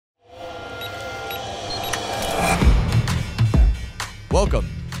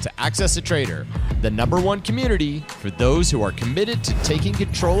Welcome to AccessATrader, the #1 community for those who are committed to taking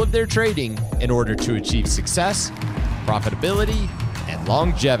control of their trading in order to achieve success, profitability, and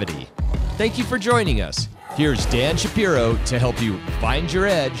longevity. Thank you for joining us. Here's Dan Shapiro to help you find your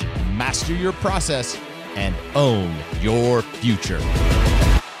edge, master your process, and own your future.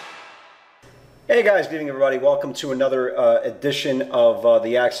 Hey guys, good evening everybody. Welcome to another edition of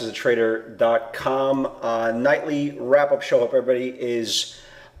the AccessATrader.com nightly wrap-up show. Hope everybody is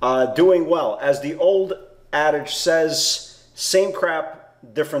doing well. As the old adage says, same crap,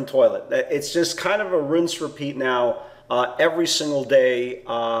 different toilet. It's just kind of a rinse repeat now every single day.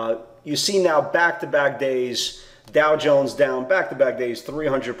 You see now back-to-back days, Dow Jones down, back-to-back days,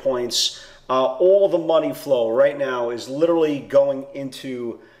 300 points. All the money flow right now is literally going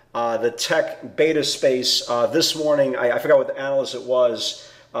into the tech beta space. This morning, I forgot what the analyst it was,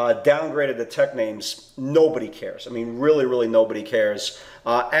 downgraded the tech names. Nobody cares. I mean, really nobody cares.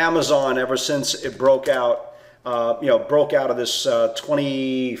 Amazon, ever since it broke out, broke out of this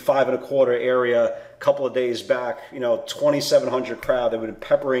 25 and a quarter area a couple of days back, 2,700 crowd. They've been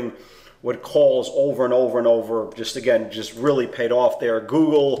peppering with calls over and over and over. Just really paid off there.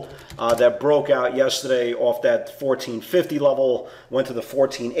 Google, that broke out yesterday off that 1450 level, went to the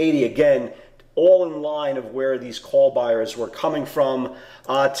 1480 again, all in line of where these call buyers were coming from.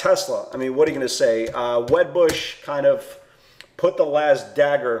 Tesla, I mean, what are you going to say? Wedbush kind of put the last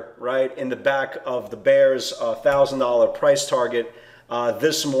dagger right in the back of the bears' $1,000 price target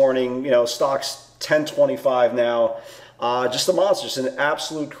this morning. Stock's 1025 now. Just a monster. It's an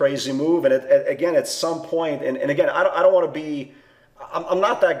absolute crazy move. And again, at some point, and again, I don't want to be, I'm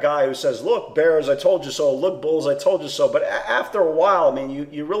not that guy who says, look, bears, I told you so. Look, bulls, I told you so. But after a while, I mean,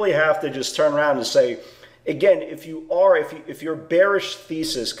 you really have to just turn around and say, again, if your bearish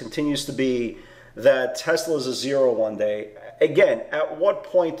thesis continues to be that Tesla is a zero one day, again, at what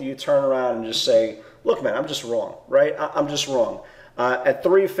point do you turn around and just say, look, man, I'm just wrong, right? I'm just wrong. At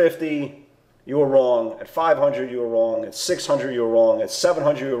 350, you were wrong. At 500, you were wrong. At 600, you were wrong. At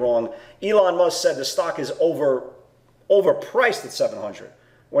 700, you were wrong. Elon Musk said the stock is overpriced at 700.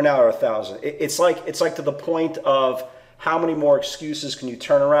 We're now at 1,000. It's like to the point of how many more excuses can you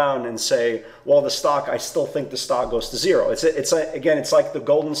turn around and say, well, I still think the stock goes to zero. It's like the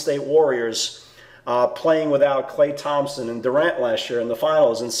Golden State Warriors playing without Klay Thompson and Durant last year in the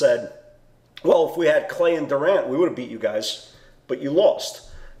finals and said, well, if we had Klay and Durant, we would have beat you guys, but you lost.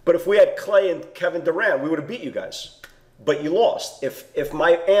 But if we had Klay and Kevin Durant, we would have beat you guys. But you lost. If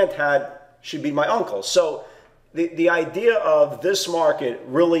my aunt had, she'd be my uncle. So the idea of this market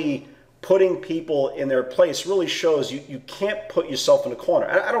really putting people in their place really shows you can't put yourself in a corner.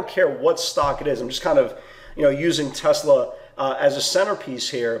 I don't care what stock it is. I'm just kind of using Tesla as a centerpiece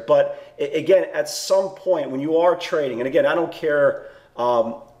here. But again, at some point when you are trading, and again, I don't care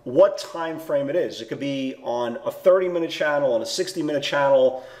what time frame it is. It could be on a 30-minute channel, on a 60-minute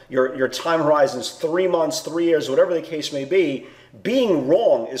channel. Your time horizon is 3 months, 3 years, whatever the case may be. Being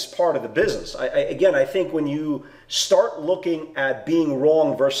wrong is part of the business. I think when you start looking at being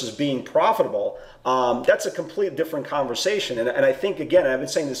wrong versus being profitable, that's a completely different conversation. And I think, again, I've been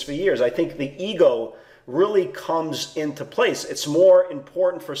saying this for years, I think the ego really comes into place. It's more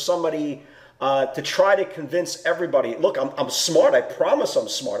important for somebody to try to convince everybody, look, I'm smart. I promise I'm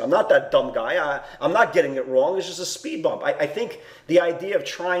smart. I'm not that dumb guy. I'm not getting it wrong. It's just a speed bump. I think the idea of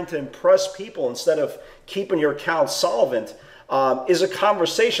trying to impress people instead of keeping your account solvent is a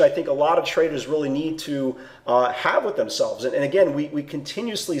conversation I think a lot of traders really need to have with themselves. And again, we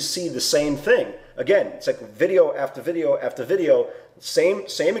continuously see the same thing. Again, it's like video after video after video. Same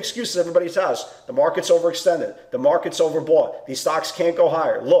excuses everybody has. The market's overextended. The market's overbought. These stocks can't go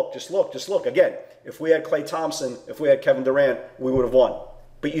higher. Look, just look. Again, if we had Klay Thompson, if we had Kevin Durant, we would have won.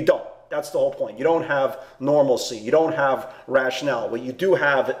 But you don't. That's the whole point. You don't have normalcy. You don't have rationale. What you do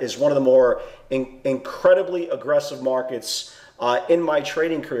have is one of the more incredibly aggressive markets in my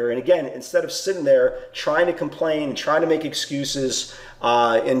trading career. And again, instead of sitting there trying to complain and trying to make excuses,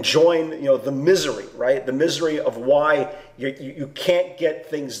 enjoying the misery, right? The misery of why you can't get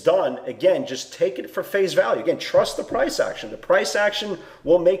things done. Again, just take it for face value. Again, trust the price action. The price action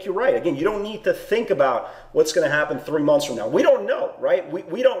will make you right. Again, you don't need to think about what's going to happen 3 months from now. We don't know, right?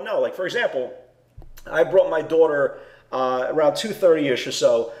 We don't know. Like, for example, I brought my daughter around 2:30ish or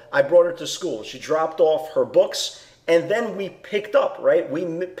so. I brought her to school. She dropped off her books. And then we picked up, right? We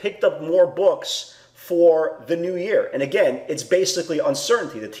picked up more books for the new year. And again, it's basically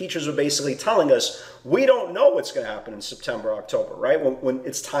uncertainty. The teachers are basically telling us, we don't know what's going to happen in September, October, right? When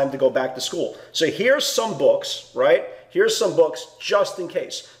it's time to go back to school. So here's some books, right? Here's some books just in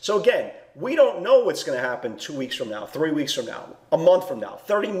case. So again, we don't know what's going to happen 2 weeks from now, 3 weeks from now, a month from now,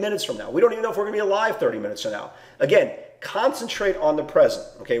 30 minutes from now. We don't even know if we're going to be alive 30 minutes from now. Again, concentrate on the present,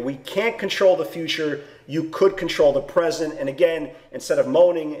 okay? We can't control the future. You could control the present. And again, instead of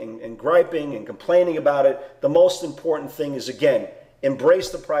moaning and griping and complaining about it, the most important thing is, again, embrace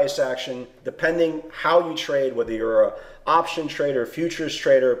the price action, depending how you trade, whether you're an option trader, futures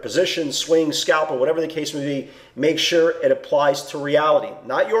trader, position, swing, scalper, whatever the case may be. Make sure it applies to reality,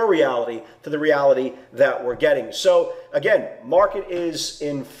 not your reality, to the reality that we're getting. So again, market is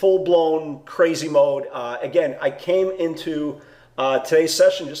in full-blown crazy mode. Again, I came into today's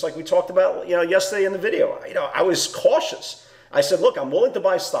session just like we talked about, yesterday in the video. I was cautious. I said, look, I'm willing to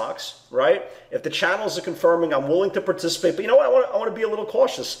buy stocks, right? If the channels are confirming, I'm willing to participate. But you know what? I want to be a little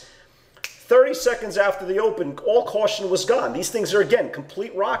cautious. 30 seconds after the open, all caution was gone. These things are, again,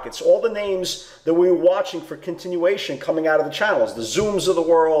 complete rockets. All the names that we were watching for continuation coming out of the channels, the Zooms of the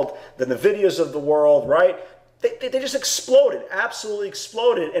world, the NVIDIAs of the world, right? They just exploded, absolutely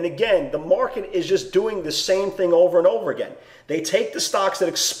exploded. And again, the market is just doing the same thing over and over again. They take the stocks that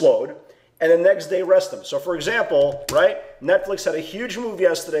explode, and the next day rest them. So for example, right, Netflix had a huge move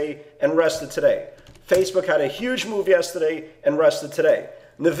yesterday and rested today. Facebook had a huge move yesterday and rested today.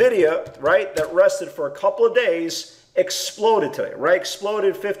 NVIDIA, right, that rested for a couple of days, exploded today, right?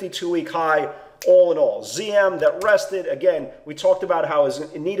 Exploded 52-week high, all in all. ZM that rested, again, we talked about how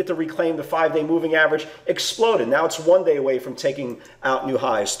it needed to reclaim the 5-day moving average, exploded. Now it's 1 day away from taking out new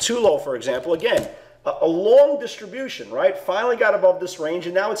highs. Tulo, for example, again, a long distribution, right? Finally got above this range,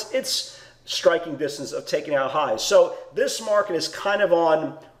 and now it's striking distance of taking out highs. So this market is kind of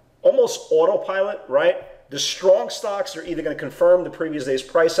on almost autopilot, right? The strong stocks are either going to confirm the previous day's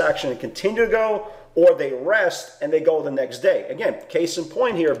price action and continue to go, or they rest and they go the next day. Again, case in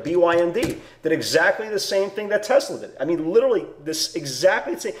point here, BYND did exactly the same thing that Tesla did. I mean, literally this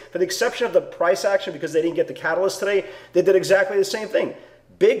exactly the same, for the exception of the price action because they didn't get the catalyst today, they did exactly the same thing.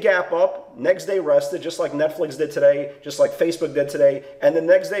 Big gap up, next day rested, just like Netflix did today, just like Facebook did today, and the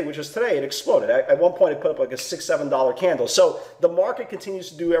next day, which is today, it exploded. At one point, it put up like a $6, $7 candle. So the market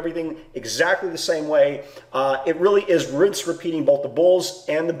continues to do everything exactly the same way. It really is rinse repeating both the bulls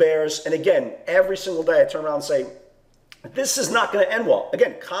and the bears. And again, every single day I turn around and say, this is not going to end well.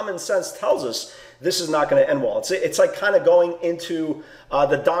 Again, common sense tells us this is not going to end well. It's like kind of going into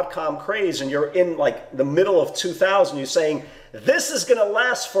the dot-com craze and you're in like the middle of 2000, you're saying, this is going to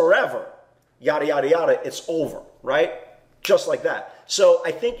last forever, yada, yada, yada, it's over, right? Just like that. So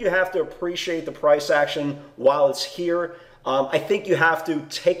I think you have to appreciate the price action while it's here. I think you have to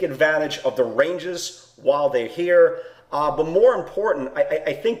take advantage of the ranges while they're here. But more important,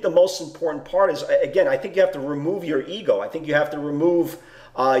 I think the most important part is, again, I think you have to remove your ego. I think you have to remove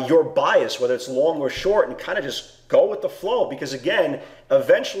your bias, whether it's long or short, and kind of just go with the flow. Because again,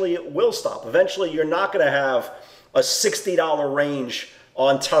 eventually it will stop. Eventually you're not going to have a $60 range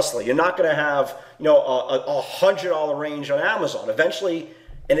on Tesla. You're not going to have, a $100 range on Amazon. Eventually,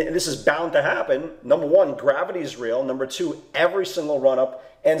 and this is bound to happen. Number one, gravity is real. Number two, every single run-up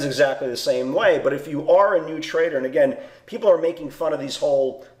ends exactly the same way. But if you are a new trader, and again, people are making fun of the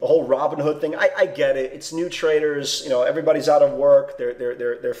whole Robinhood thing. I get it. It's new traders. Everybody's out of work.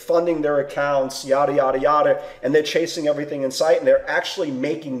 They're funding their accounts, yada yada yada, and they're chasing everything in sight. And they're actually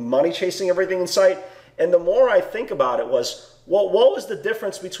making money chasing everything in sight. And the more I think about it was, well, what was the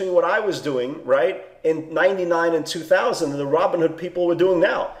difference between what I was doing, right, in 99 and 2000 and the Robinhood people were doing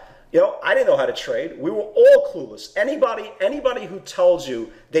now? I didn't know how to trade. We were all clueless. Anybody who tells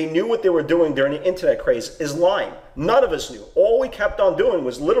you they knew what they were doing during the internet craze is lying. None of us knew. All we kept on doing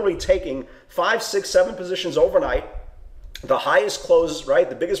was literally taking 5, 6, 7 positions overnight, the highest closes, right,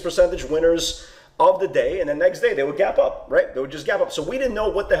 the biggest percentage winners of the day, and the next day they would gap up, right? They would just gap up. So we didn't know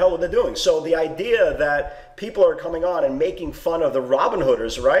what the hell they're doing. So the idea that people are coming on and making fun of the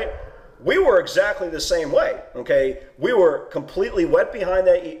Robinhooders, right? We were exactly the same way, okay? We were completely wet behind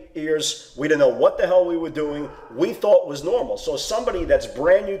the ears. We didn't know what the hell we were doing. We thought was normal. So somebody that's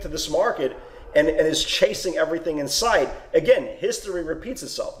brand new to this market and is chasing everything in sight, again, history repeats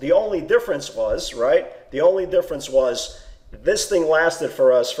itself. The only difference was, right? The only difference was this thing lasted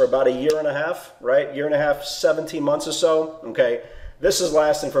for us for about a year and a half, right? Year and a half, 17 months or so, okay? This is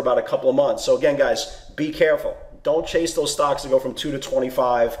lasting for about a couple of months. So again, guys, be careful. Don't chase those stocks to go from 2 to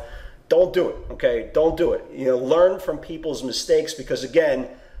 25. Don't do it, okay? Don't do it. Learn from people's mistakes because, again,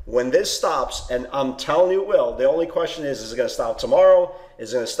 when this stops, and I'm telling you it will, the only question is it going to stop tomorrow?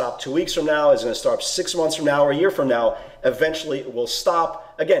 Is it going to stop 2 weeks from now? Is it going to stop 6 months from now or a year from now? Eventually, it will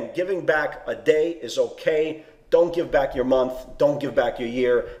stop. Again, giving back a day is okay. don't give back your month, don't give back your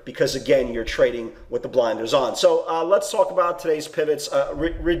year, because again, you're trading with the blinders on. So let's talk about today's pivots.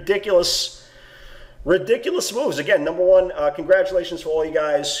 Ridiculous moves. Again, number one, congratulations for all you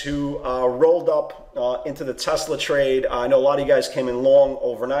guys who rolled up into the Tesla trade. I know a lot of you guys came in long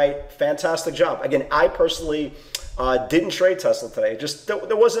overnight. Fantastic job. Again, I personally didn't trade Tesla today. Just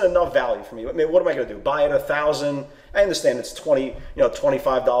there wasn't enough value for me. I mean, what am I going to do? Buy it 1,000? I understand it's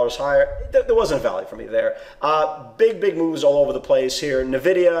 $25 higher. There wasn't value for me there. Big moves all over the place here.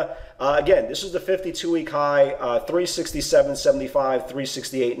 Nvidia, again, this is the 52-week high. 367.75,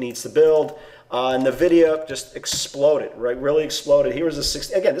 368 needs to build. Nvidia just exploded, right? Really exploded. Here was a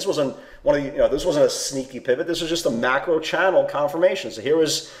 60. Again, this wasn't one of the, this wasn't a sneaky pivot. This was just a macro channel confirmation. So here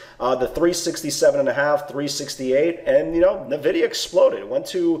was the 367.5, 368, and Nvidia exploded. It went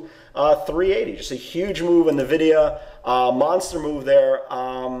to 380. Just a huge move in Nvidia, monster move there.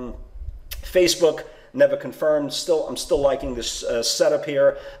 Facebook never confirmed. I'm still liking this setup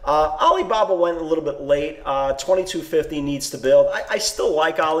here. Alibaba went a little bit late. 2250 needs to build. I still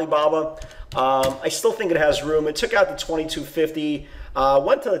like Alibaba. I still think it has room. It took out the 2250,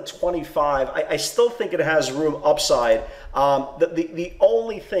 went to the 25. I still think it has room upside. The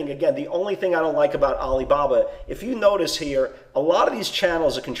only thing, again, the only thing I don't like about Alibaba, if you notice here, a lot of these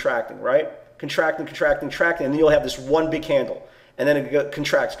channels are contracting, right? Contracting, and then you'll have this one big candle. And then it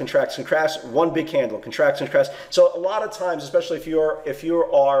contracts, one big candle, contracts. So a lot of times, especially if you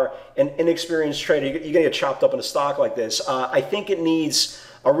are an inexperienced trader, you're going to get chopped up in a stock like this. I think it needs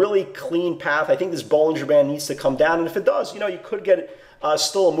a really clean path. I think this Bollinger Band needs to come down. And if it does, you could get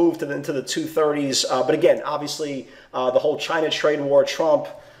still a move into the 230s. But again, obviously, the whole China trade war, Trump,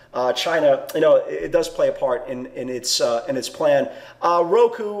 China, it does play a part in its plan.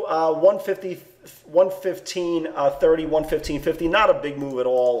 Roku, 115.30, 115.50, not a big move at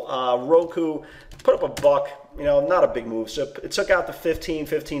all. Roku put up a buck, not a big move. So it took out the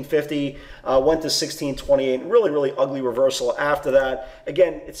 15.50, went to 16.28. Really ugly reversal after that.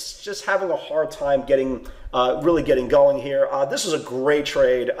 Again, it's just having a hard time really getting going here. This was a great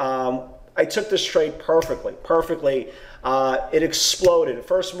trade. I took this trade perfectly. It exploded. The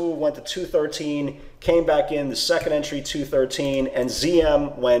first move went to 213, came back in. The second entry, 213, and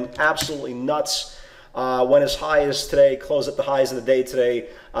ZM went absolutely nuts. Went as high as today, closed at the highs of the day today,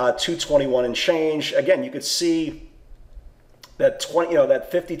 221 and change. Again, you could see that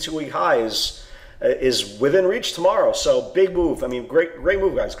that 52-week high is within reach tomorrow. So big move. I mean, great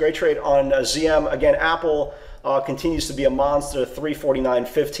move, guys. Great trade on ZM. Again, Apple continues to be a monster.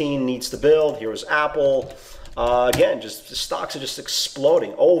 349.15 needs to build. Here was Apple. Again, just the stocks are just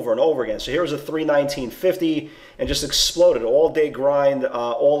exploding over and over again. So here's a 319.50 and just exploded all day grind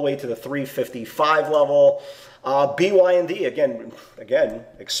all the way to the 355 level. BYND again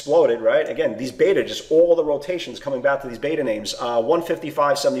exploded, right? Again, these beta, just all the rotations coming back to these beta names.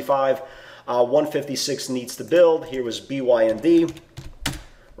 155.75, 156 needs to build. Here was BYND.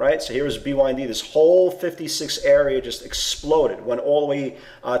 Right, so here's BYND. This whole 56 area just exploded. Went all the way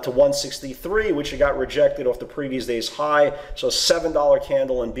to 163, which it got rejected off the previous day's high. So $7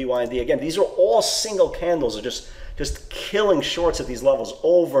 candle in BYND. Again, these are all single candles. Are just killing shorts at these levels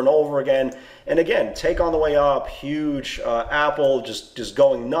over and over again. And again, take on the way up. Huge. Apple just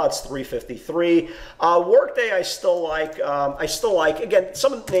going nuts. 353. Workday, I still like. Again,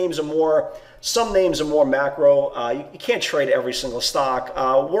 some names are more macro. You can't trade every single stock.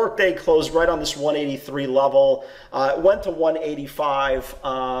 Workday closed right on this 183 level. It went to 185.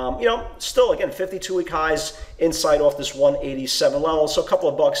 Still, again, 52-week highs inside off this 187 level. So a couple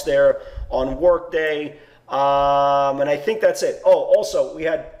of bucks there on Workday. And I think that's it. Oh, also, we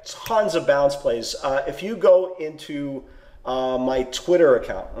had tons of bounce plays. If you go into my Twitter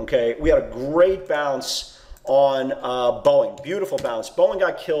account, okay, we had a great bounce on Boeing. Beautiful bounce. Boeing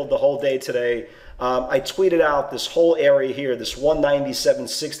got killed the whole day today. I tweeted out this whole area here, this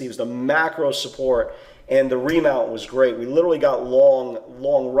 197.60 was the macro support, and the remount was great. We literally got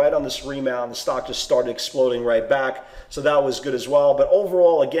long right on this remount. The stock just started exploding right back, so that was good as well. But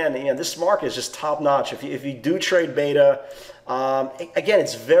overall, again, this market is just top notch. If you do trade beta, again,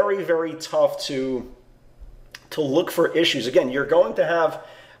 it's very tough to look for issues. Again, you're going to have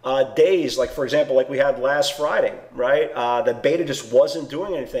days, like for example, like we had last Friday, right? The beta just wasn't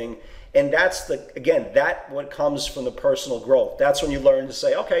doing anything. And that's what comes from the personal growth. That's when you learn to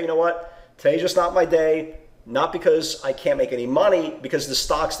say, okay, you know what? Today's just not my day. Not because I can't make any money, because the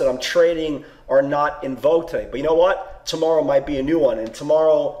stocks that I'm trading are not in vogue today. But you know what? Tomorrow might be a new one. And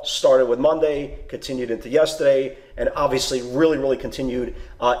tomorrow started with Monday, continued into yesterday, and obviously really continued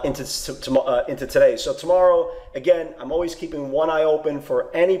into today. So tomorrow, again, I'm always keeping one eye open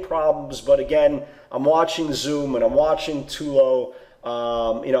for any problems, but again, I'm watching Zoom and I'm watching Tulo,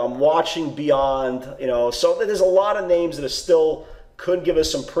 I'm watching Beyond, so there's a lot of names that are still could give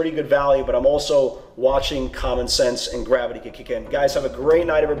us some pretty good value, but I'm also watching Common Sense and Gravity could kick in. Guys, have a great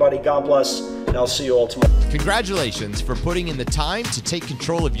night, everybody. God bless, and I'll see you all tomorrow. Congratulations for putting in the time to take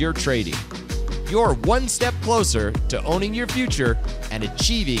control of your trading. You're one step closer to owning your future and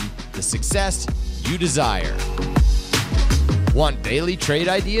achieving the success you desire. Want daily trade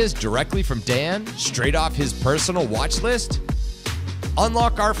ideas directly from Dan, straight off his personal watch list?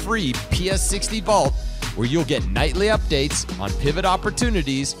 Unlock our free PS60 Vault, where you'll get nightly updates on pivot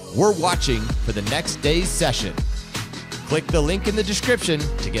opportunities we're watching for the next day's session. Click the link in the description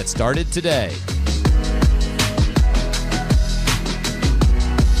to get started today.